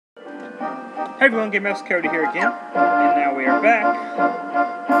Hey everyone, GameMasters here again, and now we are back.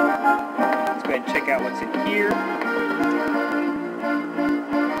 Let's go ahead and check out what's in here.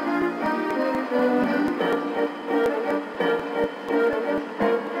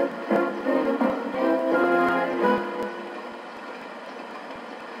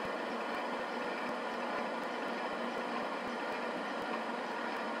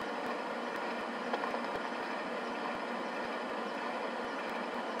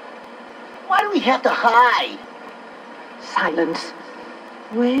 Why do we have to hide? Silence.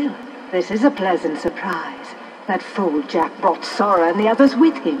 Well, this is a pleasant surprise. That fool Jack brought Sora and the others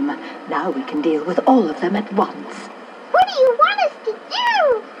with him. Now we can deal with all of them at once. What do you want us to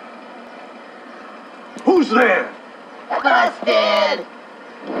do? Who's there? Busted!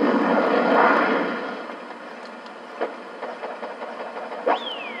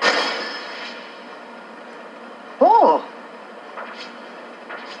 Oh!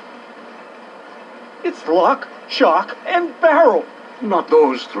 It's Lock, Shock, and Barrel. Not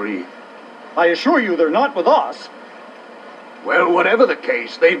those three. I assure you they're not with us. Well, whatever the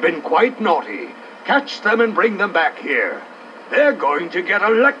case, they've been quite naughty. Catch them and bring them back here. They're going to get a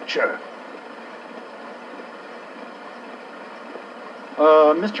lecture.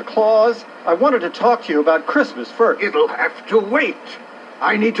 Mr. Claus, I wanted to talk to you about Christmas first. It'll have to wait.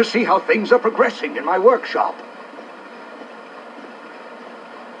 I need to see how things are progressing in my workshop.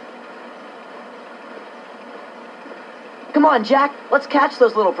 Come on, Jack. Let's catch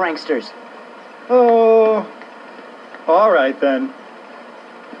those little pranksters. Oh, all right then.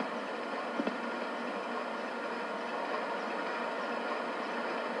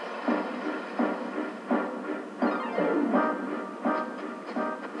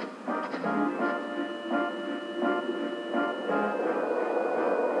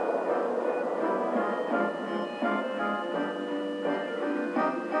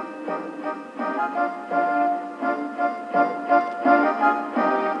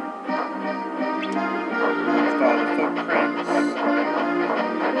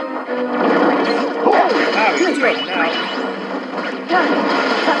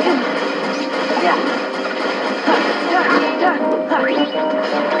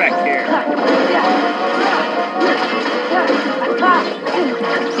 Back here.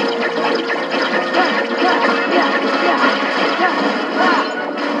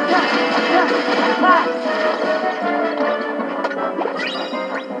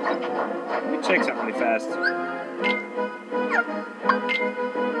 Let me check something really fast.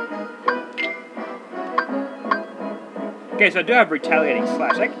 Okay, so I do have retaliating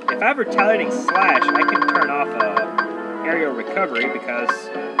slash. If I have retaliating slash, I can turn off aerial recovery because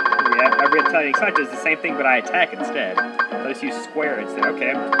retaliating slash does the same thing, but I attack instead. So I just use square instead.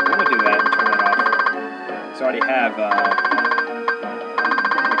 Okay, I'm gonna do that and turn that off. So I already have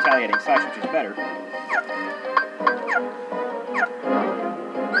retaliating slash, which is better.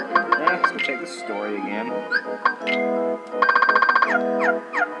 Let's go check the story again.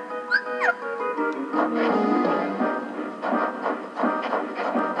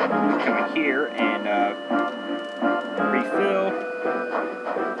 Come here and refill.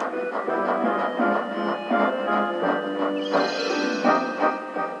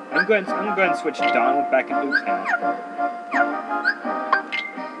 I'm going to go ahead and switch Donald back in. Oops, hang on.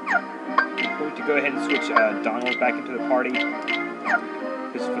 I'm going to go ahead and switch Donald back into the party.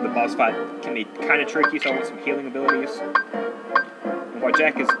 Because for the boss fight it can be kind of tricky, so I want some healing abilities. And while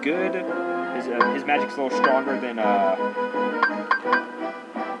Jack is good, his magic's a little stronger than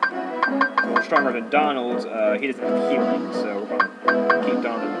Donald's. He doesn't have healing, so we're gonna keep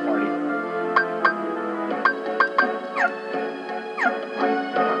Donald in the party.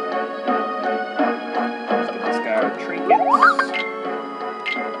 Let's get this guy our trinkets.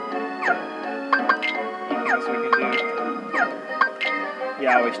 Anything else we can do?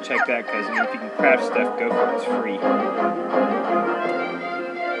 Yeah, I always check that because I mean, if you can craft stuff, go for it. It's free.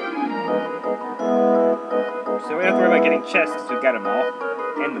 So we don't have to worry about getting chests because we've got them all.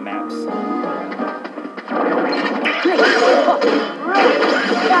 And the maps.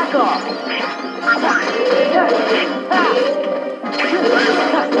 Back off!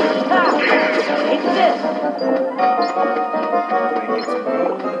 Take this! Go ahead and get some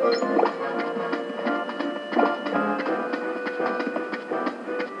gold.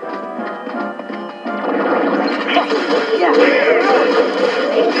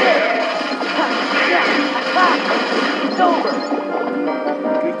 It's over!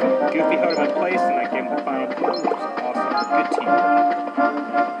 Goofy held him in place, and I gave him the final blow, which was awesome. Good team.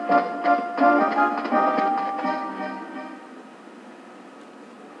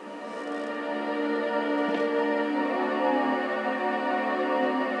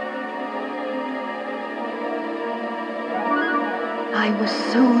 I was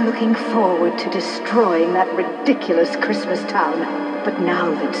so looking forward to destroying that ridiculous Christmas town. But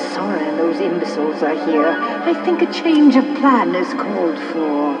now that Sora and those imbeciles are here, I think a change of plan is called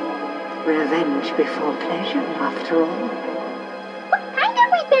for. Revenge before pleasure, after all. What kind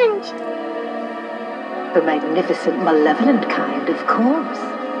of revenge? The magnificent, malevolent kind, of course.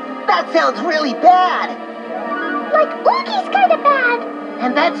 That sounds really bad. Like Oogie's kind of bad.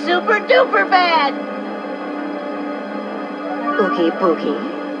 And that's super duper bad. Oogie Boogie?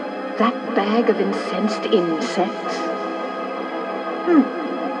 That bag of incensed insects?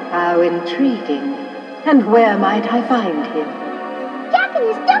 How intriguing. And where might I find him? Jack and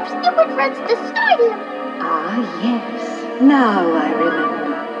his dumb, stupid friends destroyed him. Ah, yes. Now I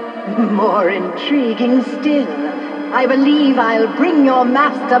remember. More intriguing still. I believe I'll bring your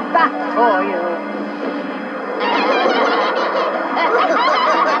master back for you.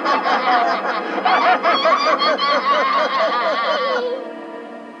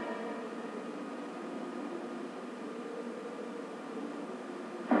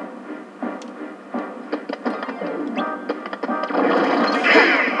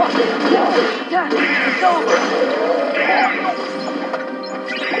 It's over.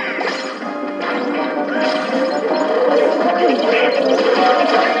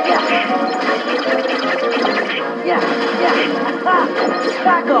 Yeah.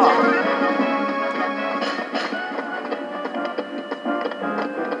 Back off.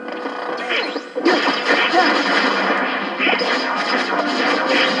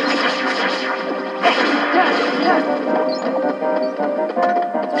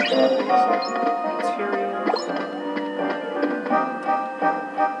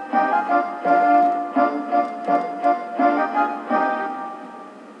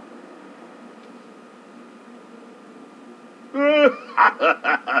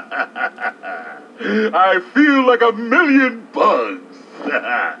 I feel like a million bugs.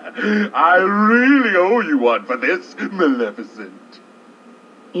 I really owe you one for this, Maleficent.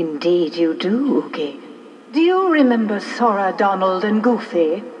 Indeed you do, Oogie. Do you remember Sora, Donald, and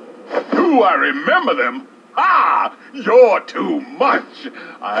Goofy? Do I remember them? Ah, you're too much.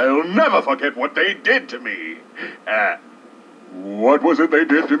 I'll never forget what they did to me. What was it they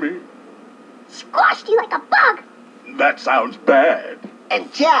did to me? Squashed you like a bug. That sounds bad.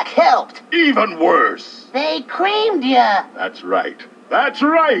 And Jack helped. Even worse. They creamed you. That's right. That's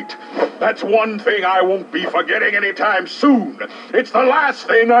right. That's one thing I won't be forgetting anytime soon. It's the last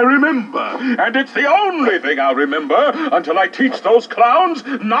thing I remember. And it's the only thing I'll remember until I teach those clowns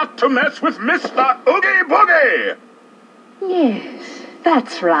not to mess with Mr. Oogie Boogie. Yes,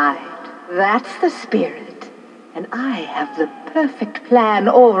 that's right. That's the spirit. And I have the perfect plan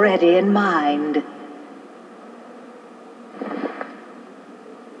already in mind.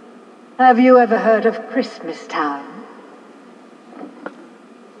 Have you ever heard of Christmas Town?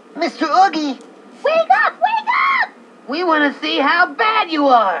 Mr. Oogie, Wake up! Wake up! we want to see how bad you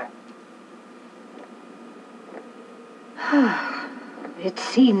are. It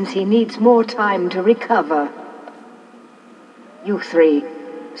seems he needs more time to recover. You three,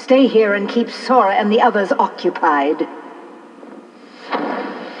 stay here and keep Sora and the others occupied.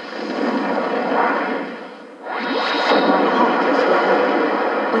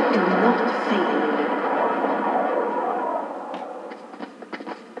 But do not fail.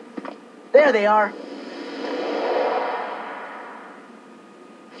 There they are.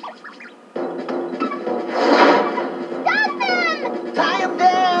 Stop them! Tie him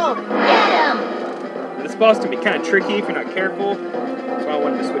down. Get him. This boss can be kind of tricky if you're not careful. So I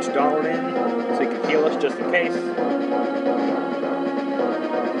wanted to switch Donald in so he can heal us just in case.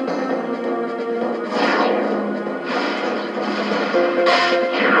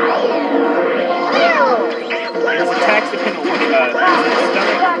 His attacks depend on what his stomach.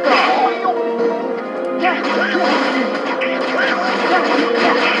 Back off.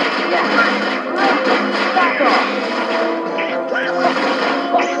 Back off.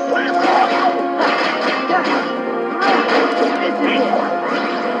 This is it.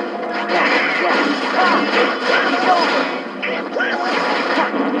 It's over. Back off.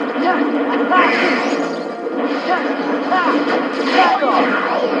 Back off.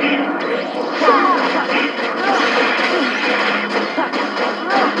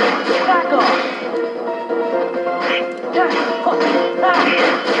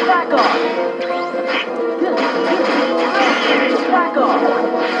 Back off.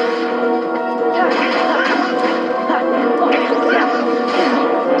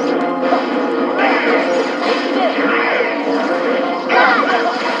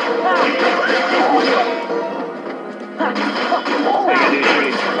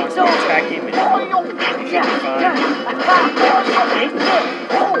 attack him and he should be fine.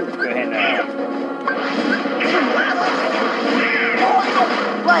 Let's go ahead and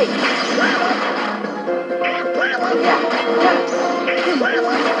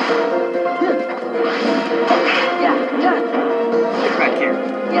get back here.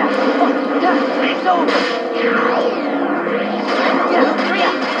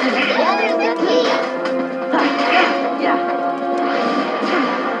 Together's the key.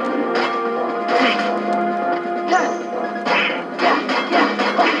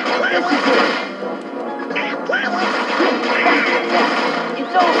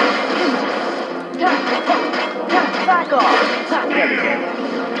 It's over. Back off. There we go.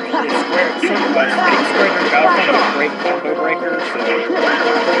 It's square, hitting square during battle is a great combo breaker, so...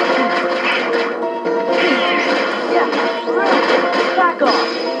 Back off.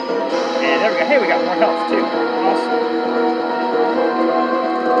 And there we go. Hey, we got more health, too. Awesome.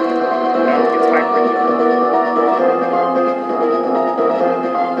 Now it's hyper.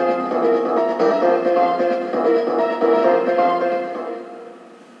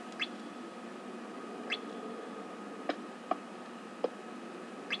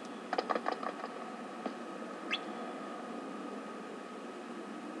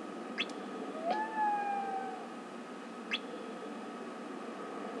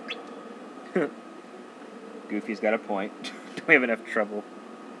 Goofy's got a point. Don't we have enough trouble?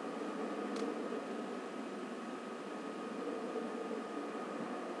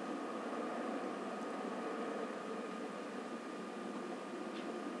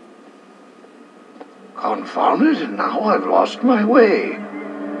 Confound it, now I've lost my way.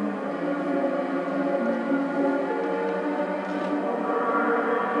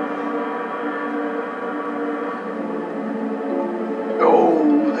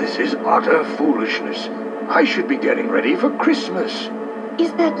 Oh, this is utter foolishness. I should be getting ready for Christmas.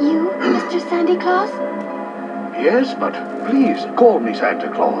 Is that you, Mr. Santa Claus? Yes, but please call me Santa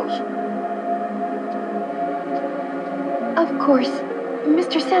Claus. Of course.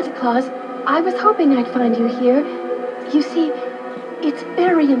 Mr. Santa Claus, I was hoping I'd find you here. You see, it's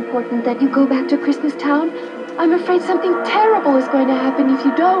very important that you go back to Christmas Town. I'm afraid something terrible is going to happen if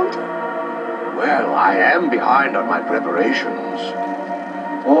you don't. Well, I am behind on my preparations.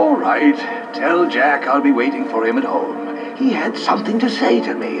 All right, tell Jack I'll be waiting for him at home. He had something to say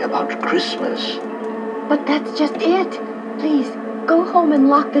to me about Christmas. But that's just it. Please, go home and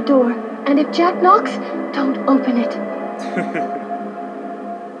lock the door. And if Jack knocks, don't open it.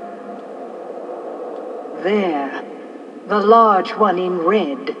 There. The large one in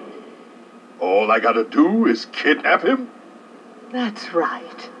red. All I gotta do is kidnap him? That's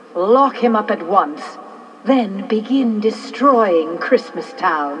right. Lock him up at once. Then begin destroying Christmas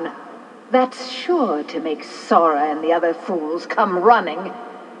Town. That's sure to make Sora and the other fools come running.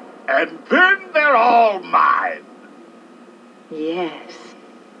 And then they're all mine. Yes.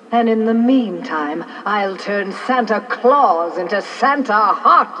 And in the meantime, I'll turn Santa Claus into Santa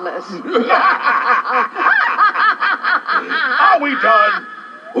Heartless. Are we done?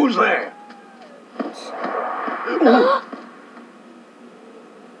 Who's there?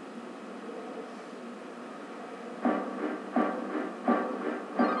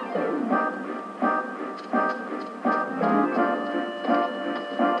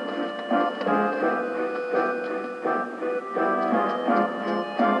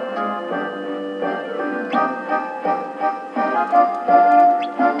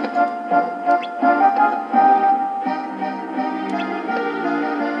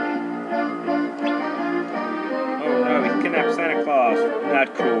 Santa Claus.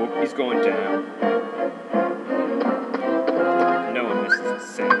 Not cool. He's going down. No one misses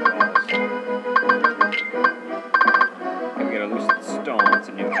Santa Claus. Okay, we got a lucid stone. That's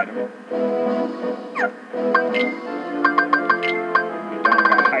a new item. And Don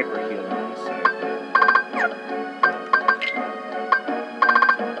got hyper healing, so.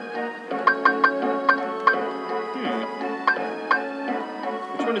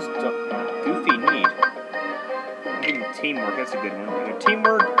 Which one is Goofy need? Teamwork, that's a good one. Either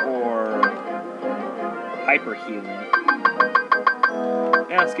teamwork or hyper healing.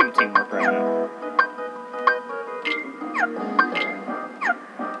 Yeah, let's give him teamwork right now.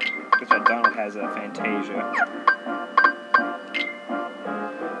 That's right, Donald has a Fantasia.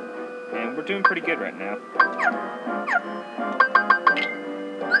 And we're doing pretty good right now.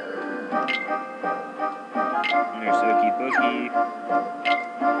 And there's Oogie Boogie.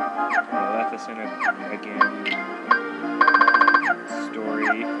 Maleficent again.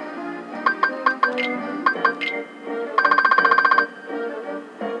 Story.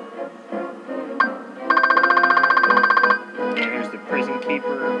 And there's the prison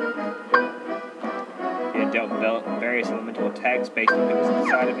keeper. dealt various elemental attacks based on who was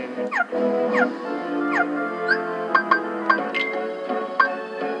inside of him.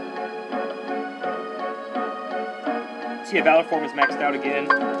 See, a Valor form is maxed out again.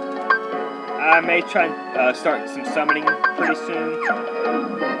 I may try and start some summoning pretty soon.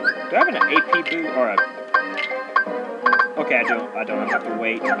 Do I have an AP boot or a? Okay, I don't. I have to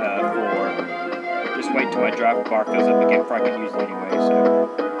wait for. Just wait till I drop bar fills up again before I can use it anyway. So.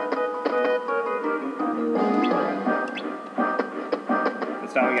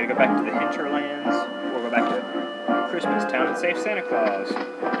 This time we gotta go back to the hinterlands, or go back to Christmas Town and save Santa Claus.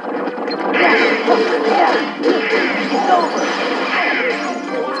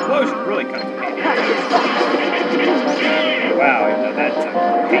 Explosion really comes in handy. Wow, even though that's a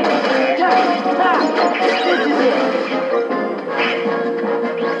painful attack.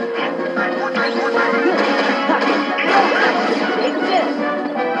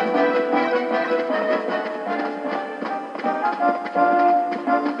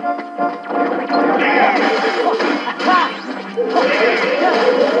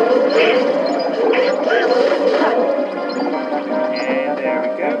 And there we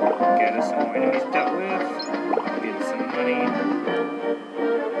go. Get us some more enemies dealt with. Get some money.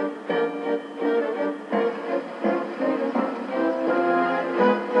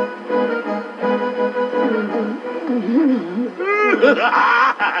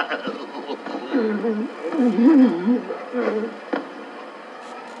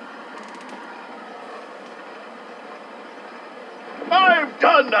 I've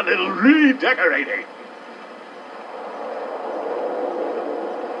done a little redecorating.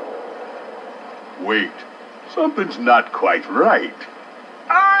 Wait, something's not quite right.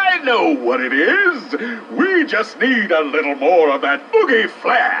 I know what it is. We just need a little more of that boogie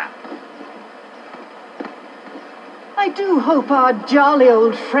flair. I do hope our jolly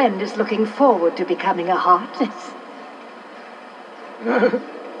old friend is looking forward to becoming a heartless.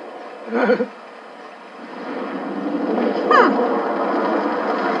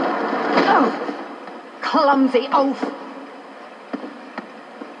 Oh, clumsy oaf.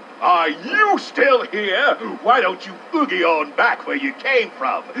 Are you still here? Why don't you boogie on back where you came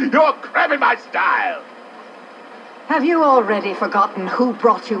from? You're cramping my style. Have you already forgotten who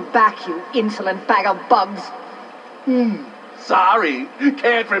brought you back, you insolent bag of bugs? Sorry,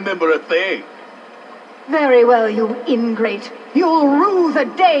 can't remember a thing. Very well, you ingrate. You'll rue the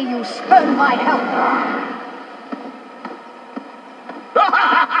day you spurn my help.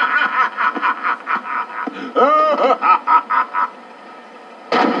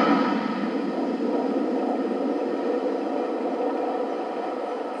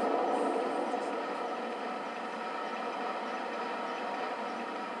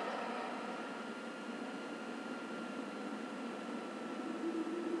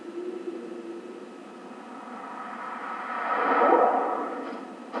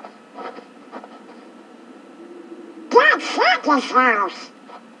 That's Santa's house.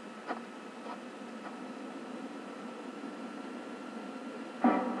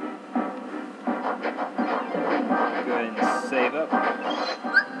 Go ahead and save up.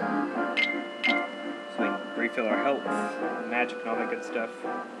 So we can refill our health, magic, and all that good stuff.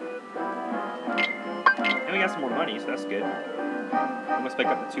 And we got some more money, so that's good. Almost pick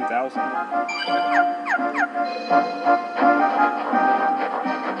up the 2,000.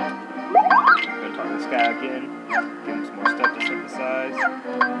 Gonna talk to this guy again. Give him some more stuff to synthesize.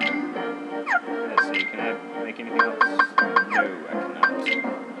 Let's see, can I make anything else? No, I cannot. Not yet.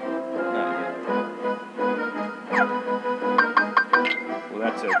 Well,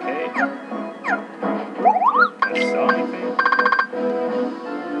 that's okay. Can I sell anything?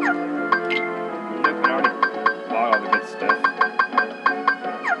 Nope, I already bought all the good stuff.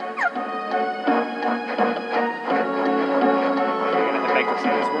 I gotta head back to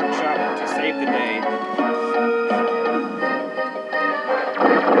Santa's workshop to save the day.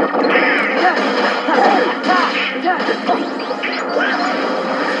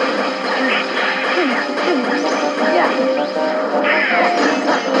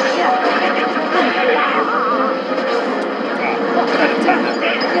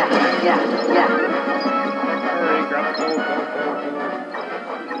 Hurry, grab the gold, gold.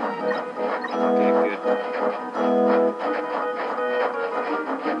 Okay, good.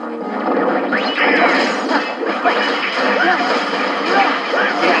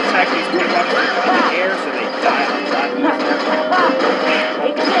 Yeah, attack these pickpockets in the air so they die a lot easier.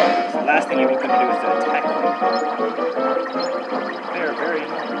 The last thing you want them to do is to attack them. They are very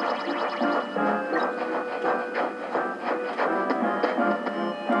annoying.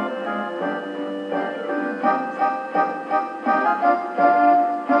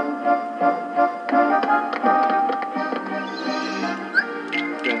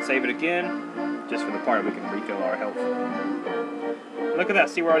 save it again, just for the part we can refill our health. Look at that,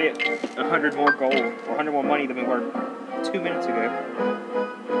 see, we're already at 100 more gold, or 100 more money than we were 2 minutes ago.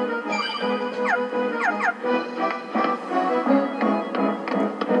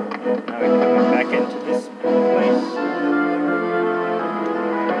 Now we're coming back into this place.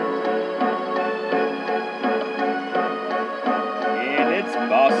 And it's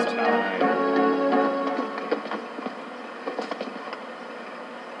boss time.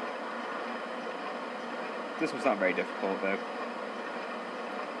 This was not very difficult, though.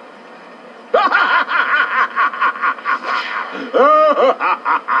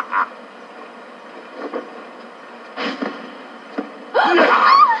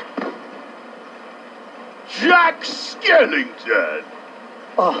 Jack Skellington!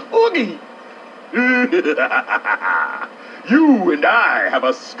 Oogie! You and I have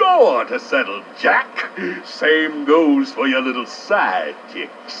a score to settle, Jack. Same goes for your little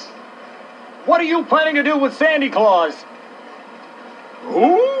sidekicks. What are you planning to do with Sandy Claus?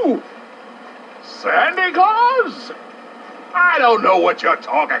 Who? Santa Claus? I don't know what you're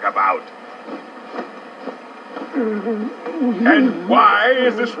talking about. And why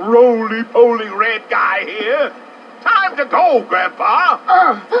is this roly-poly red guy here? Time to go, Grandpa.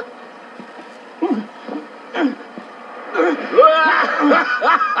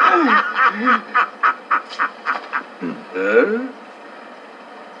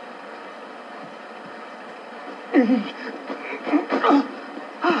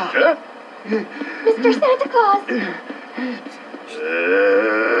 Mr. Santa Claus!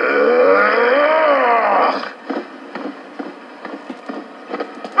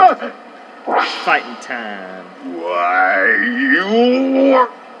 Fighting time. Why, you...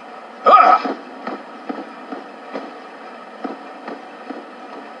 Ah!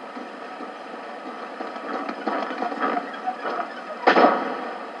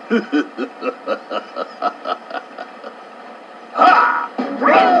 Ha!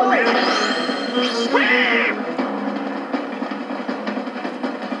 Scream!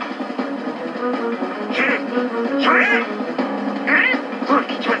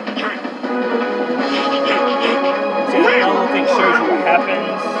 See, the normal thing shows you what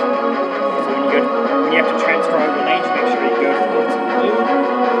happens. So when you have to transfer over lanes, make sure you go to what's blue.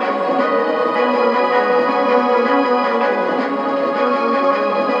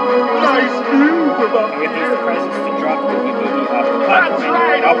 Nice view, Baba. And we have to use the presents to drop Oogie Boogie off the platform. That's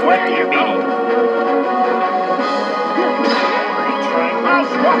right, I'll collect away your you beating. go. Triangle.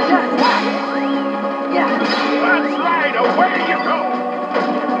 That's right, away you go.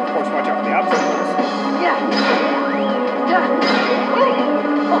 Of course, watch out for the obstacles.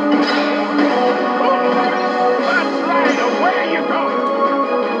 That's right, away you go.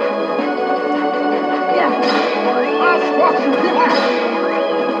 I'll squash you flat.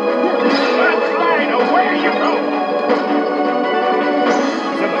 That's right, away you go.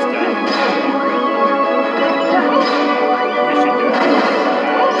 He's almost done. This should do it.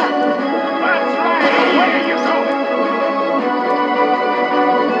 That's right, away you go.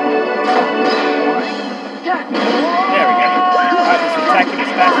 There we go. Alright, just attack him as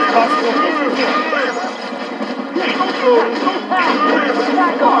fast as possible.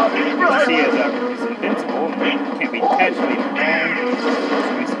 You can see he's invincible and can't be catched leaving him alone. Just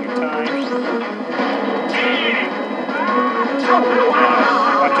wasting your time.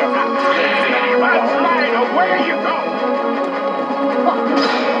 Watch out for the That's right, away you go.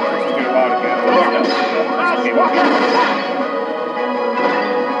 This is good a while to go. That's okay. Watch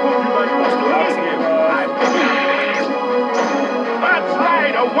the boxing rod. That's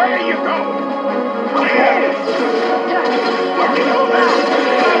right, away you go.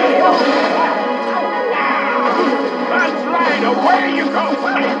 That's right, away you go.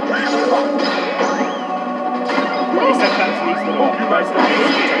 They sometimes these little presents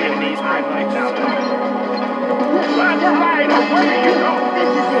which are enemies pretty much. That's right, away you go.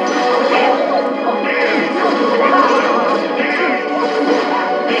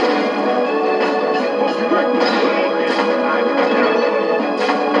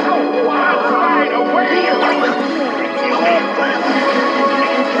 That's right, away you go.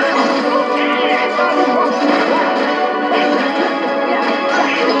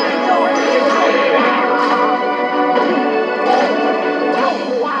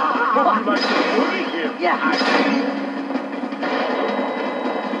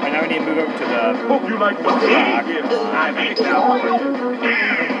 And now we need to move over to the Hope you like the rock. I make now. Oops,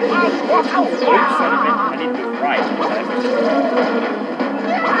 I need to move right.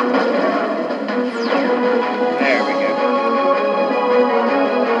 There we go.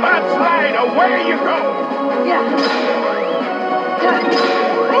 That's right, away you go.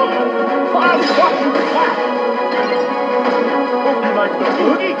 I'll watch you back. Hope you like the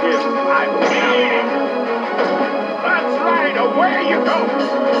boogie gift I put out. That's right, away you go.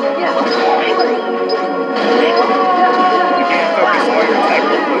 You can't focus all your attack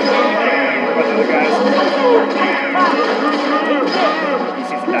on Boogie. What about the other guys? He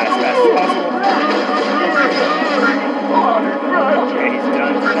sees the die as fast as possible. Okay, he's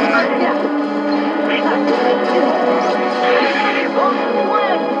done for now.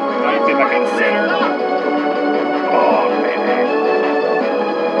 Now you put back in the center. Oh, baby.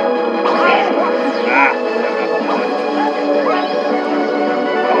 Ah!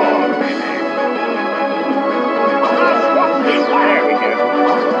 There we go.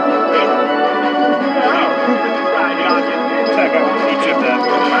 Tag out each of them.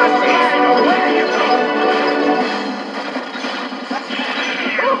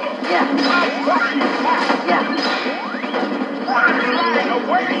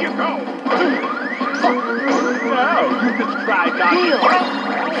 Where you go? Now you can try dodging.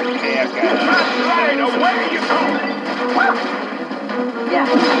 Okay, I've got That's right, away you go.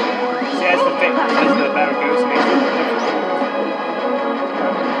 See, as the battle goes, it makes it more difficult.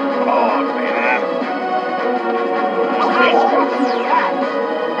 Oh, man.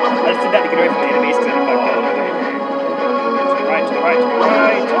 I just did that to get away from the enemies because I don't like dealing with them. To the right, to the right, to the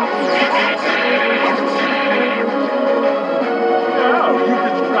right. Now you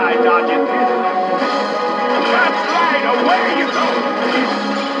can try dodging this. That's right, away you go.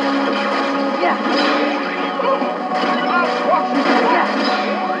 I'll watch you back.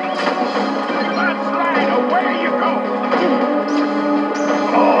 That's right, away you go.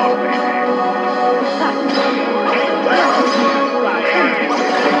 Oh, baby.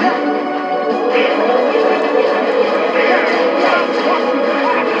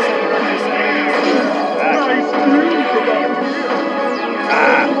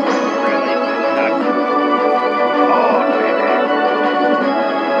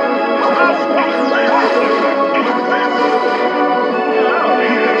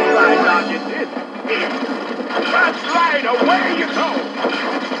 That's right, away you go.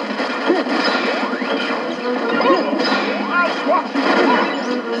 I'll watch you.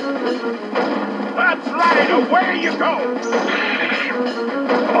 That's right, away you go.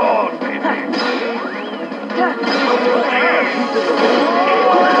 Oh, baby.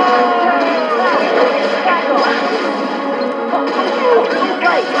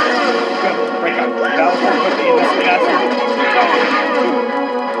 Break out. Valve put the invisible castle.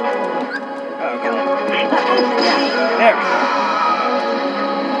 Oh, okay. There we go.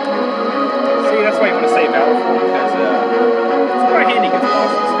 See, that's why you want to save Valve because it's quite handy against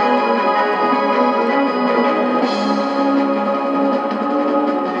bosses.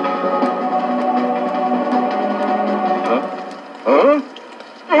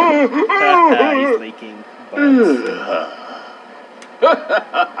 He's leaking butts.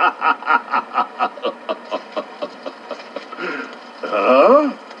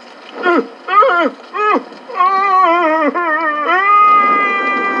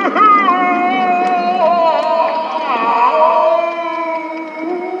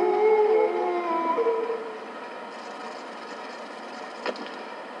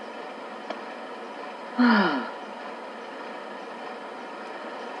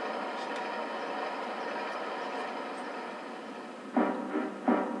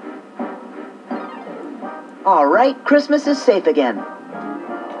 All right, Christmas is safe again.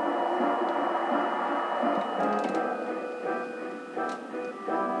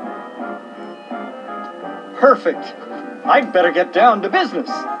 Perfect. I'd better get down to business.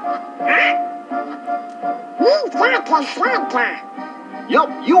 Santa. Yup,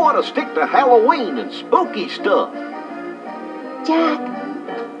 you ought to stick to Halloween and spooky stuff. Jack.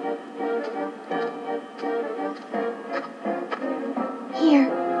 Here,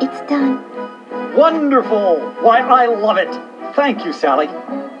 it's done. Wonderful. Why, I love it. Thank you, Sally.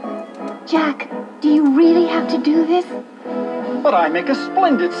 Jack, do you really have to do this? But I make a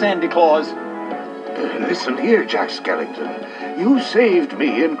splendid Santa Claus. Listen here, Jack Skellington. You saved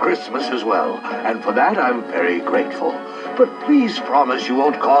me in Christmas as well, and for that I'm very grateful. But please promise you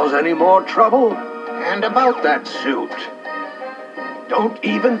won't cause any more trouble. And about that suit, don't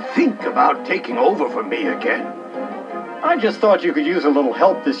even think about taking over for me again. I just thought you could use a little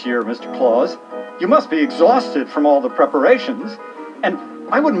help this year, Mr. Claus. You must be exhausted from all the preparations, and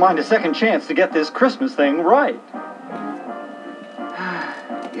I wouldn't mind a second chance to get this Christmas thing right.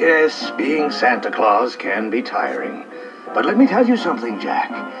 Yes, being Santa Claus can be tiring. But let me tell you something,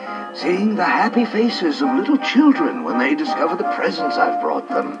 Jack. Seeing the happy faces of little children when they discover the presents I've brought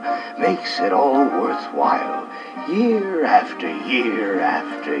them makes it all worthwhile, year after year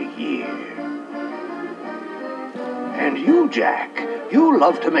after year. And you, Jack, you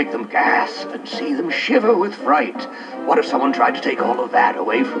love to make them gasp and see them shiver with fright. What if someone tried to take all of that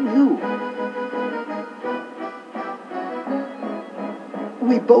away from you?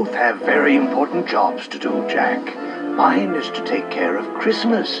 We both have very important jobs to do, Jack. Mine is to take care of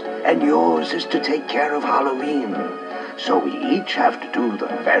Christmas, and yours is to take care of Halloween. So we each have to do the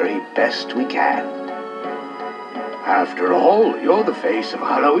very best we can. After all, you're the face of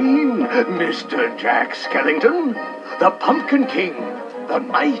Halloween, Mr. Jack Skellington, the Pumpkin King, the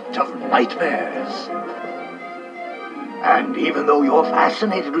Knight of Nightmares. And even though you're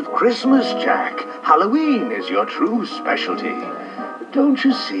fascinated with Christmas, Jack, Halloween is your true specialty. Don't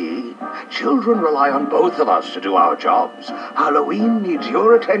you see? Children rely on both of us to do our jobs. Halloween needs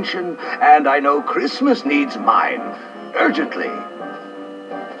your attention, and I know Christmas needs mine. Urgently.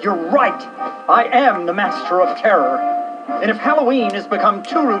 You're right. I am the master of terror. And if Halloween has become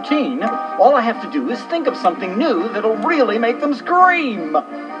too routine, all I have to do is think of something new that'll really make them scream.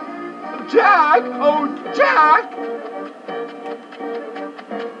 Jack! Oh, Jack!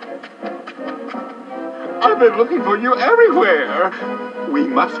 I've been looking for you everywhere. We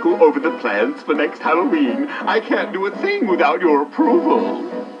must go over the plans for next Halloween. I can't do a thing without your approval.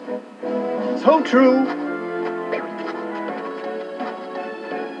 So true.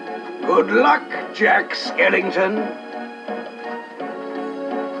 Good luck, Jack Skellington.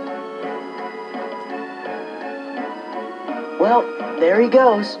 Well, there he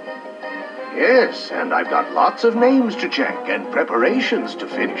goes. Yes, and I've got lots of names to check and preparations to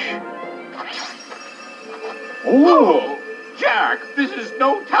finish. Oh, Jack, this is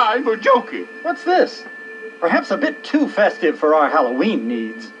no time for joking. What's this? Perhaps a bit too festive for our Halloween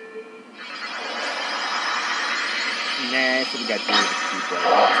needs. Nah, so we got to keep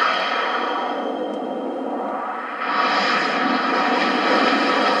right.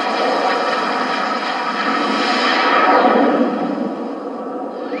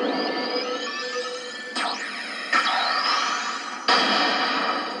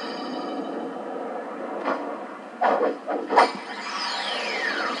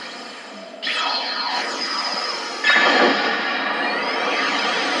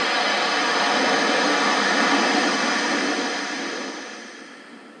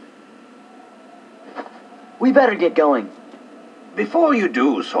 We better get going. Before you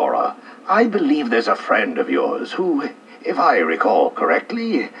do, Sora, I believe there's a friend of yours who, if I recall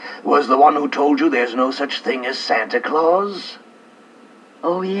correctly, was the one who told you there's no such thing as Santa Claus.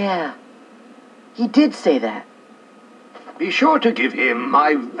 Oh, yeah. He did say that. Be sure to give him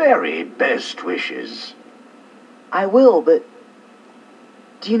my very best wishes. I will, but...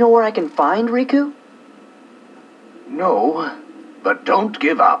 do you know where I can find Riku? No, but don't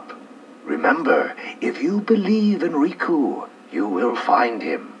give up. Remember, if you believe in Riku, you will find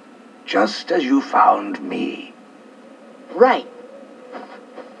him, just as you found me. Right.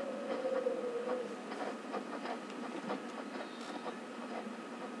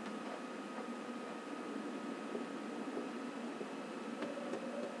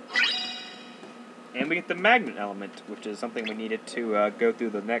 And we get the magnet element, which is something we needed to go through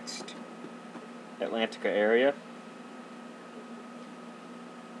the next Atlantica area.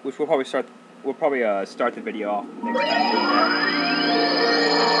 Which we'll probably start the video off next time doing that.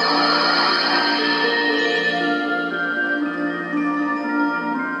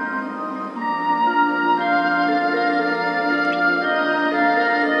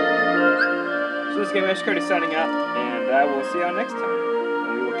 So this is GameMasters signing out, and we'll see y'all next time.